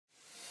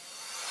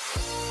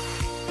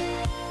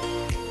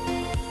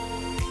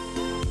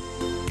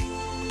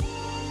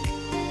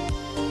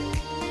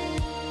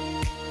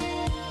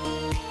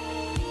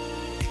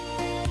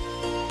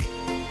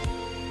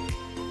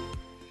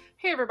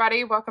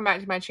everybody, welcome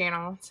back to my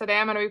channel. Today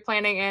I'm going to be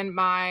planning in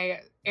my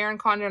Erin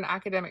Condren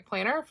academic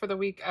planner for the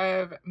week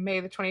of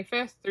May the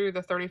 25th through the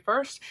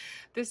 31st.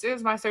 This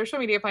is my social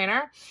media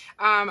planner.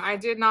 I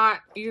did not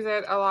use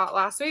it a lot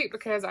last week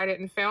because I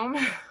didn't film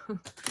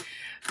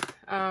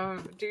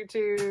due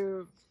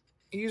to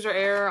user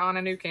error on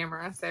a new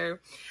camera. So,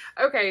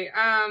 okay,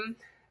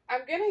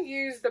 I'm going to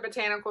use the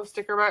botanical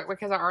sticker book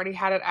because I already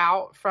had it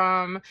out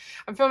from,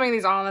 I'm filming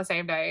these all on the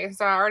same day.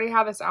 So I already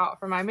have this out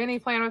for my mini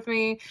plan with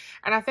me.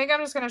 And I think I'm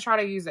just going to try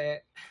to use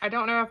it. I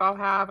don't know if I'll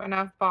have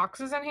enough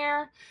boxes in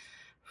here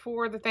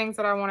for the things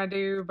that I want to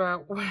do,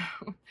 but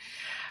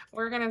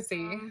we're going to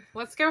see.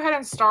 Let's go ahead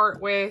and start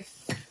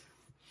with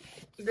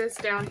this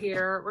down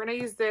here. We're going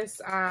to use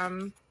this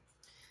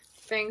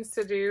things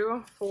to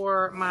do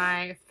for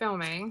my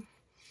filming.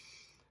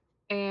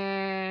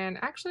 And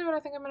actually what I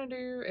think I'm going to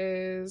do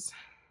is,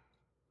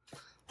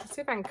 let's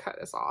see if I can cut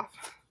this off.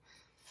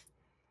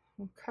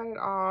 We'll cut it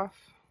off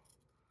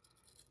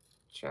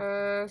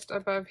just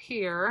above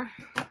here.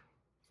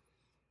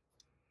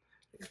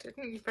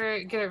 Didn't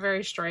get it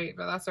very straight,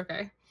 but that's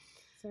okay.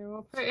 So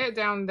we'll put it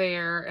down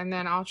there and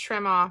then I'll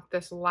trim off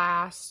this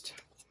last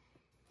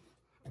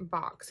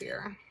box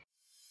here.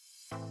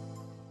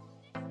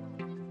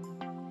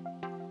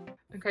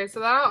 Okay,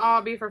 so that'll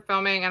all be for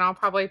filming, and I'll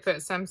probably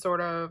put some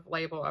sort of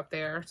label up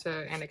there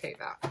to indicate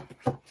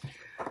that.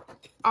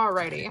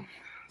 Alrighty,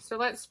 so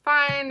let's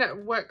find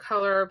what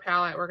color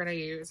palette we're gonna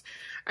use.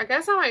 I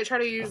guess I might try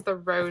to use the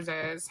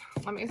roses.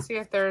 Let me see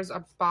if there's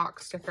a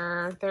box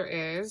sticker. There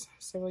is,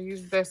 so we'll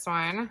use this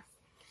one.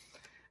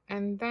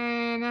 And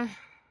then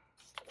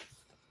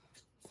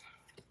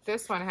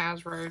this one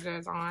has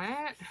roses on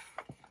it.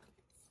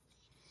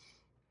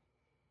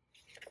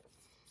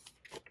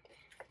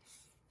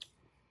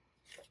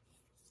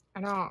 I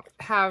don't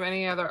have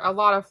a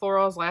lot of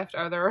florals left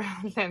other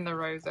than the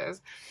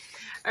roses.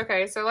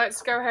 Okay, so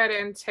let's go ahead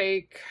and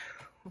take,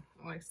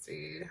 let's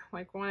see,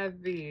 like one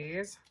of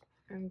these.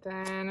 And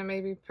then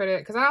maybe put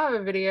it, because I don't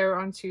have a video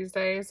on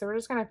Tuesday, so we're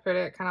just going to put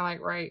it kind of like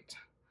right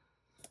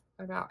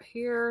about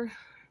here.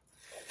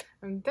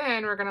 And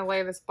then we're going to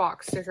lay this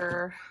box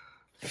sticker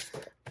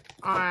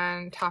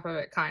on top of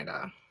it, kind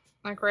of.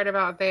 Like right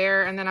about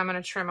there. And then I'm going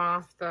to trim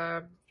off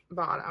the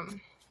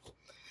bottom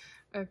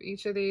of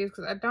each of these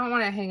because I don't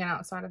want it hanging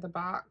outside of the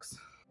box.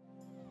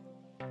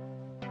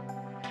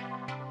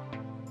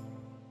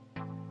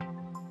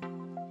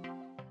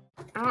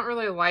 I don't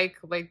really like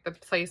the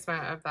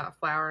placement of that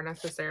flower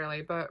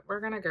necessarily, but we're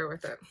gonna go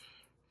with it.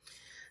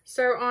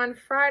 So on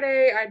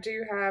Friday, I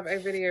do have a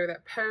video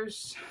that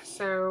posts,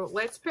 so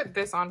let's put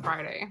this on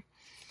Friday.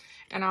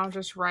 And I'll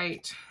just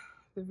write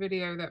the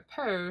video that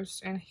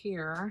posts in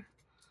here.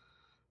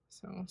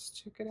 So let's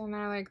stick it in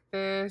there like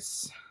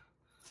this.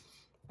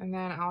 And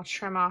then I'll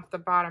trim off the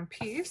bottom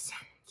piece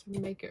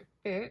to make it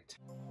fit.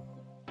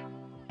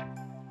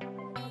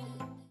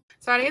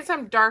 So I need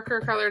some darker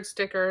colored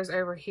stickers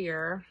over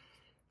here.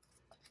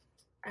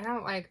 I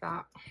don't like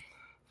that.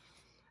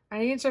 I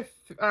need to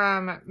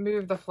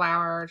move the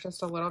flower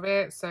just a little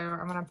bit. So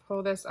I'm gonna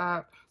pull this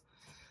up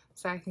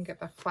so I can get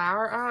the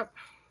flower up.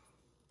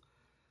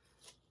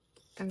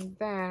 And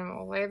then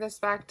we'll lay this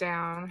back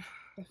down.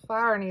 The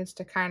flower needs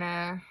to kind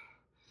of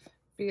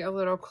be a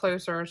little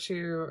closer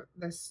to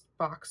this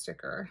box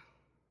sticker.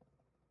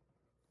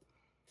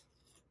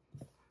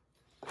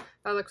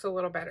 That looks a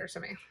little better to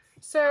me.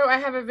 So I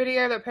have a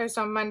video that posts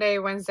on Monday,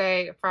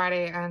 Wednesday,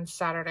 Friday, and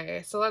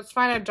Saturday. So let's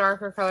find a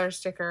darker color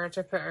sticker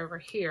to put over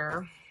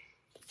here.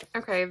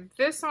 Okay,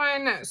 this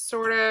one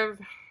sort of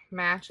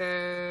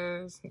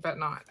matches, but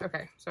not.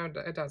 Okay, so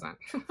it doesn't.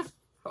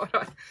 Hold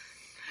on.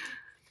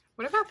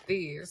 What about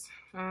these?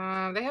 They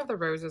have the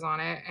roses on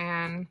it,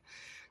 and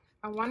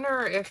I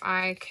wonder if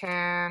I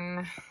can,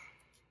 like,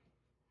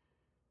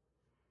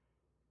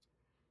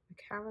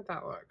 how would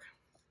that look?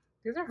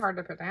 These are hard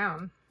to put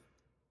down.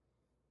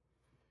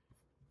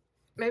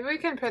 Maybe we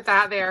can put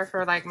that there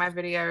for like my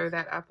video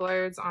that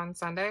uploads on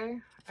Sunday.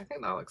 I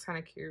think that looks kind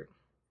of cute.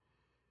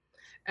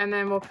 And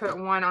then we'll put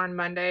one on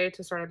Monday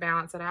to sort of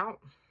balance it out.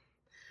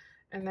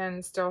 And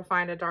then still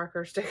find a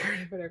darker sticker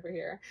to put over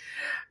here.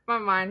 My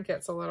mind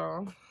gets a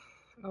little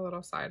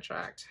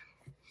sidetracked.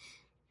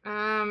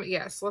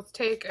 Yes, let's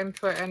take and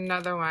put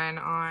another one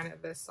on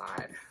this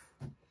side.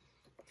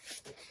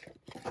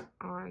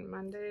 On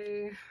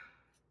Monday.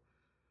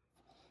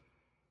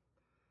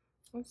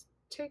 Let's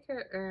take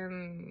it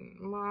and,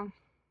 well,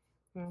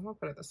 no, we'll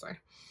put it this way.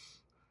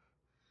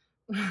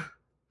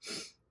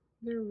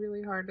 They're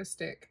really hard to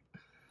stick.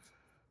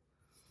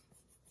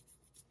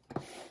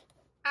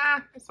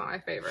 It's not my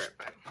favorite,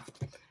 but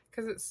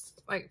because it's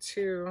like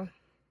too.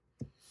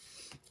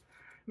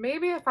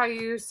 Maybe if I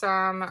use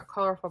some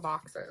colorful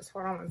boxes.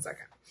 Hold on one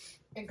second.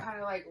 And kind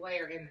of like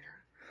layer in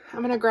there. I'm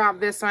going to grab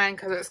this one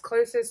because it's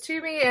closest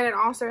to me. And it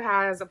also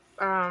has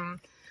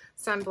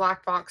some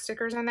black box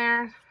stickers in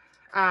there.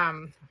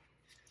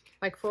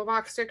 Like full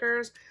box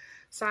stickers.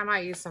 So I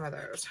might use some of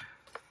those.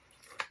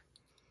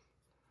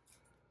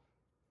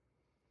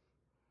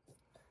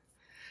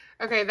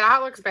 Okay,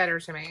 that looks better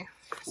to me.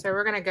 So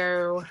we're gonna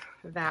go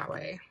that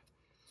way.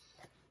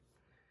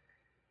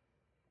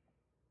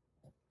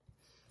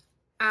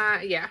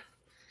 Yeah,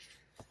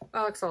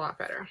 that looks a lot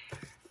better.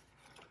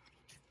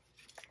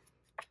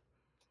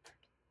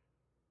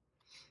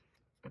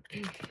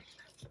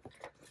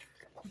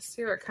 Let's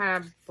see what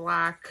kind of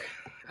black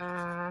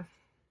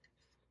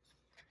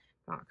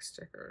box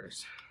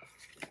stickers.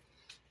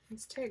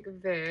 Let's take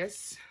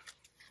this.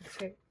 Let's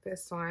take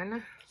this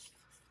one.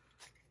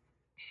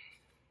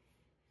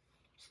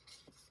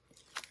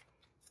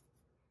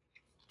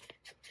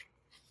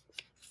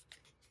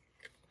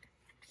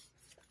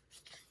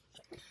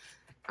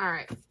 All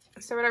right,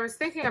 so what I was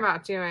thinking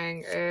about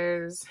doing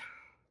is,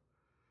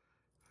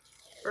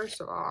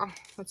 first of all,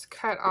 let's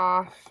cut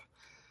off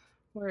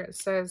where it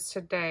says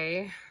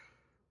today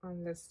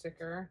on this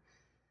sticker.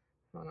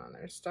 Hold on,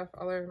 there's stuff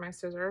all over my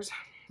scissors.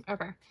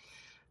 Okay,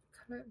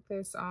 cut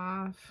this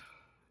off,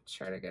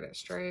 try to get it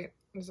straight.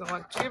 Doesn't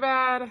look too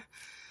bad.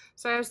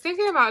 So I was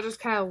thinking about just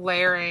kind of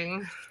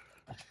layering,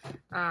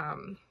 a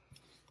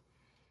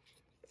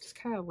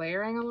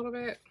little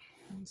bit.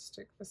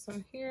 Stick this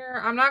one here.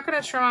 I'm not going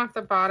to trim off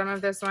the bottom of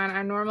this one.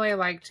 I normally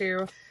like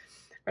to,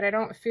 but I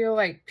don't feel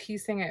like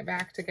piecing it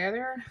back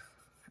together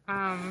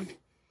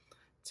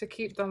to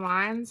keep the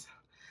lines.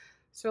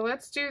 So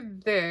let's do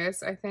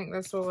this. I think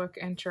this will look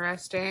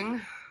interesting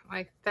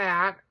like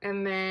that.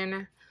 And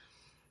then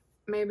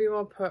maybe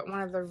we'll put one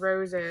of the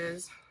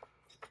roses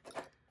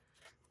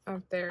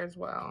up there as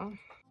well.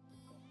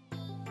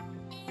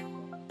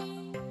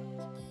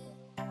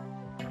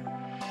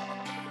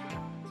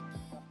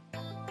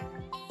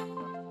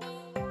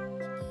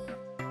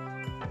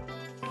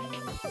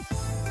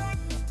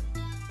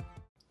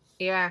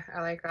 Yeah, I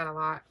like that a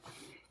lot.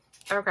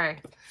 Okay.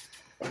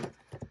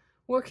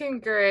 Looking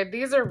good.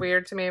 These are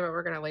weird to me, but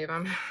we're going to leave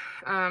them.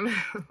 I'm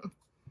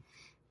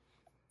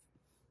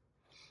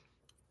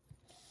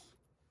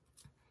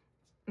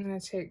going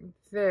to take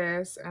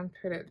this and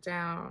put it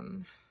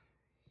down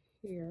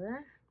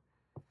here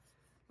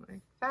like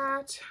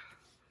that.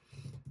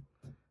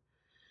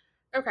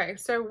 Okay,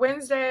 so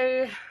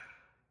Wednesday,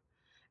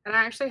 and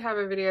I actually have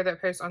a video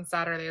that posts on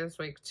Saturday this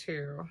week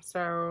too.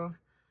 So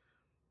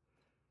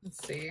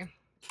let's see.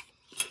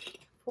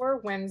 For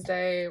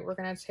Wednesday, we're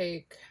gonna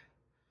take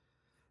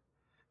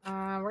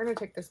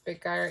this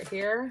big guy right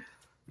here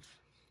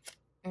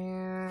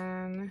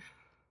and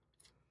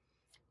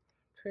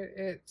put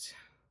it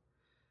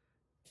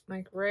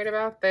like right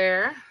about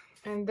there.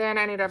 And then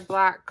I need a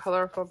black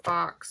colorful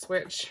box,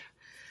 which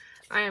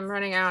I am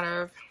running out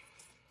of.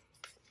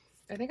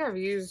 I think I've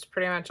used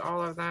pretty much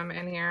all of them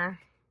in here.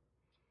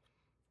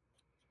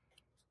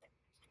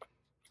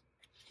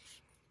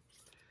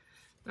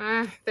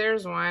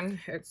 There's one.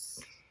 It's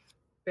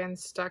been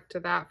stuck to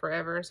that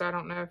forever, so I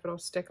don't know if it'll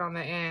stick on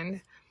the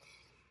end.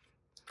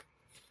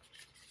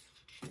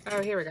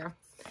 Oh, here we go.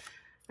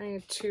 I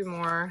need two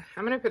more.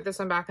 I'm going to put this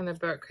one back in the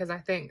book because I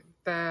think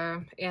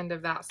the end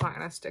of that's not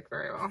going to stick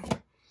very well.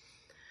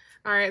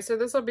 All right, so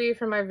this will be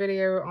for my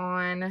video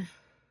on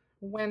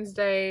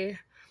Wednesday,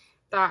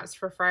 thoughts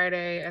for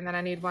Friday, and then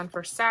I need one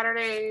for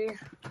Saturday.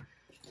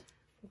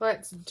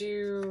 Let's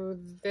do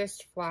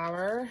this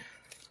flower.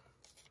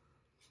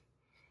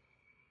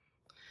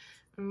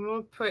 And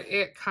we'll put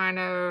it kind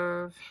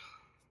of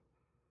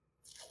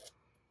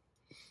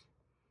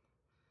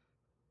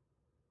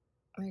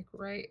like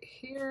right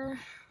here.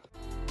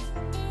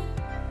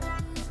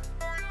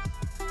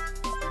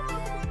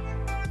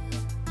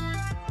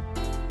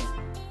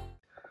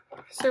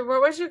 So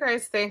what would you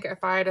guys think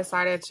if I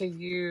decided to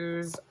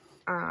use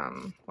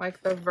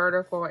like the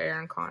vertical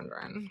Erin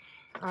Condren?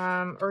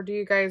 Or do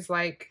you guys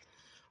like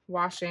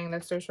washing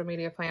the social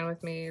media plan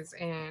with me's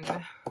in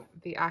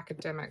the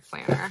academic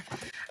planner?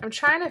 I'm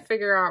trying to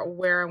figure out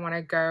where I want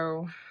to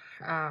go,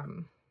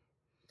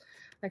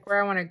 like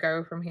where I want to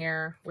go from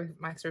here with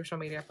my social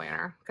media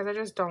planner, because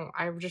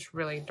I just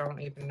really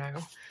don't even know.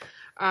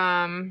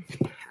 I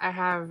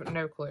have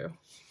no clue.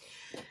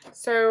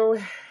 So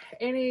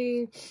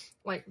any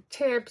like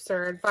tips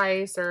or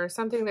advice or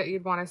something that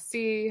you'd want to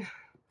see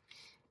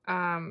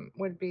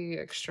would be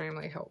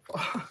extremely helpful.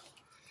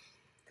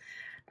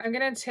 I'm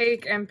gonna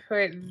take and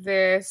put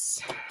this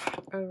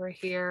over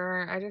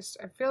here. I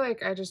feel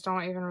like I just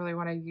don't even really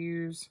want to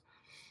use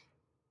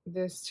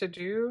this to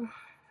do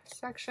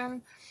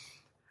section.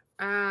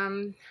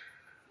 But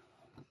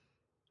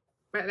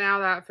now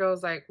that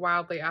feels like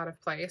wildly out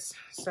of place.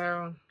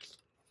 So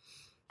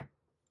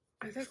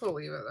I think we'll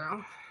leave it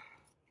though.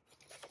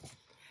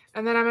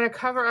 And then I'm going to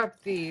cover up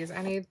these.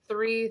 I need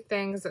 3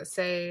 things that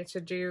say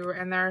to do,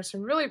 and there are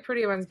some really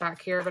pretty ones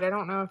back here, but I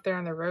don't know if they're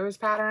in the rose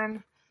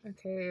pattern.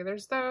 Okay,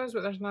 there's those,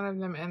 but there's none of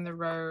them in the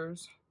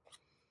rose.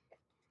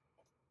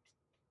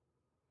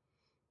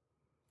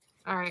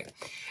 All right,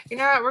 you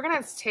know what? We're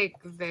going to take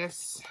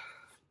this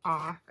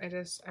off. I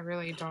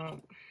really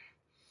don't.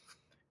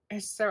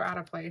 It's so out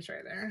of place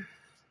right there.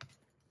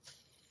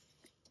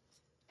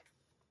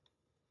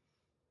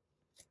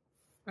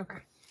 Okay.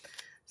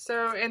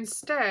 So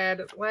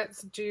instead,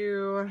 let's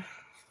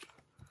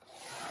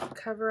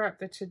cover up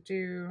the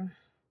to-do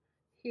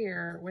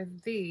here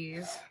with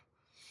these,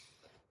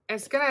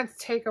 it's gonna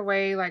take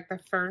away like the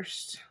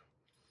first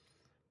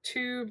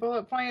 2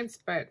 bullet points,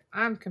 but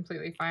I'm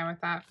completely fine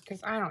with that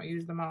because I don't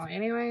use them all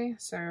anyway,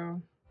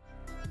 so.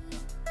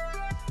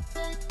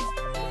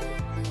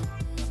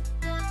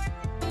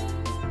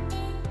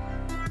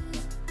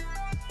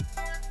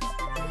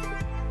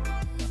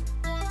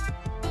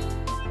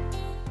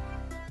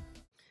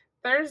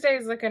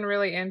 Thursday's looking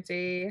really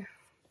empty.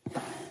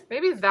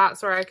 Maybe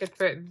that's where I could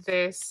put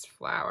this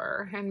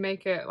flower and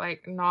make it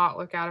like not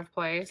look out of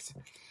place.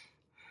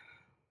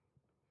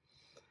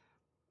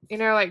 You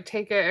know, like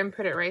take it and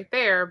put it right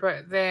there,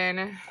 but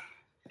then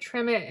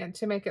trim it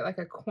to make it like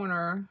a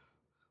corner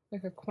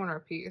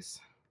piece.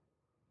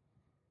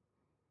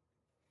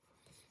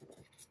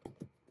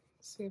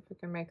 See if we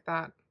can make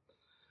that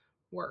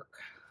work.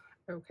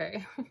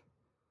 Okay.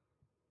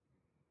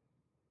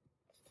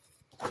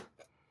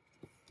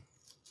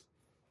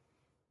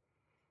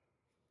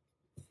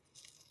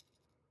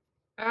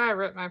 I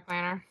ripped my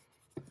planner.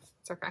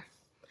 It's okay.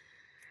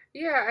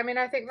 Yeah, I mean,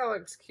 I think that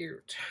looks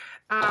cute.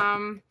 You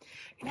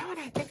know what?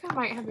 I think I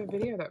might have a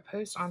video that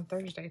posts on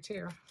Thursday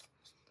too.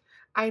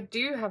 I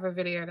do have a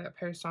video that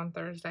posts on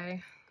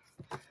Thursday.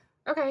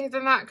 Okay,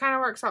 then that kind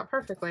of works out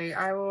perfectly.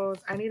 I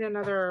need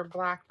another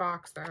black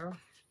box though.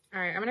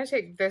 All right, I'm gonna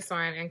take this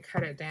one and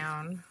cut it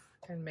down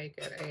and make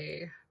it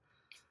a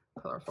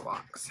colorful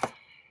box.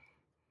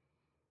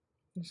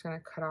 I'm just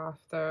gonna cut off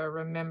the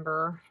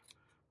remember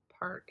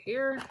part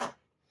here.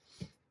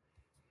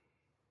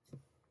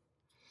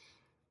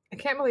 I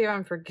can't believe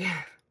I'm forgetting.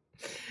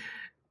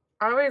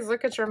 Always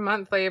look at your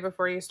monthly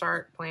before you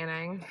start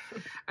planning.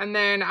 And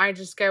then I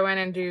just go in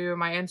and do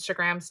my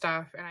Instagram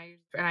stuff,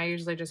 and I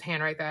usually just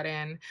handwrite that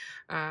in.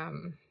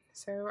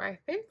 So I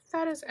think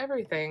that is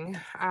everything.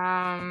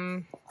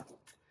 Yeah,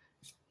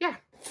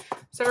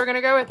 so we're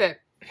gonna go with it.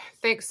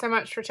 Thanks so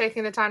much for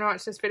taking the time to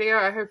watch this video.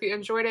 I hope you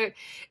enjoyed it.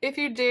 If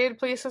you did,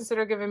 please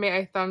consider giving me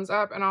a thumbs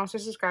up and also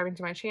subscribing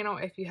to my channel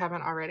if you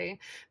haven't already.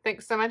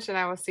 Thanks so much, and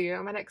I will see you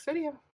in my next video.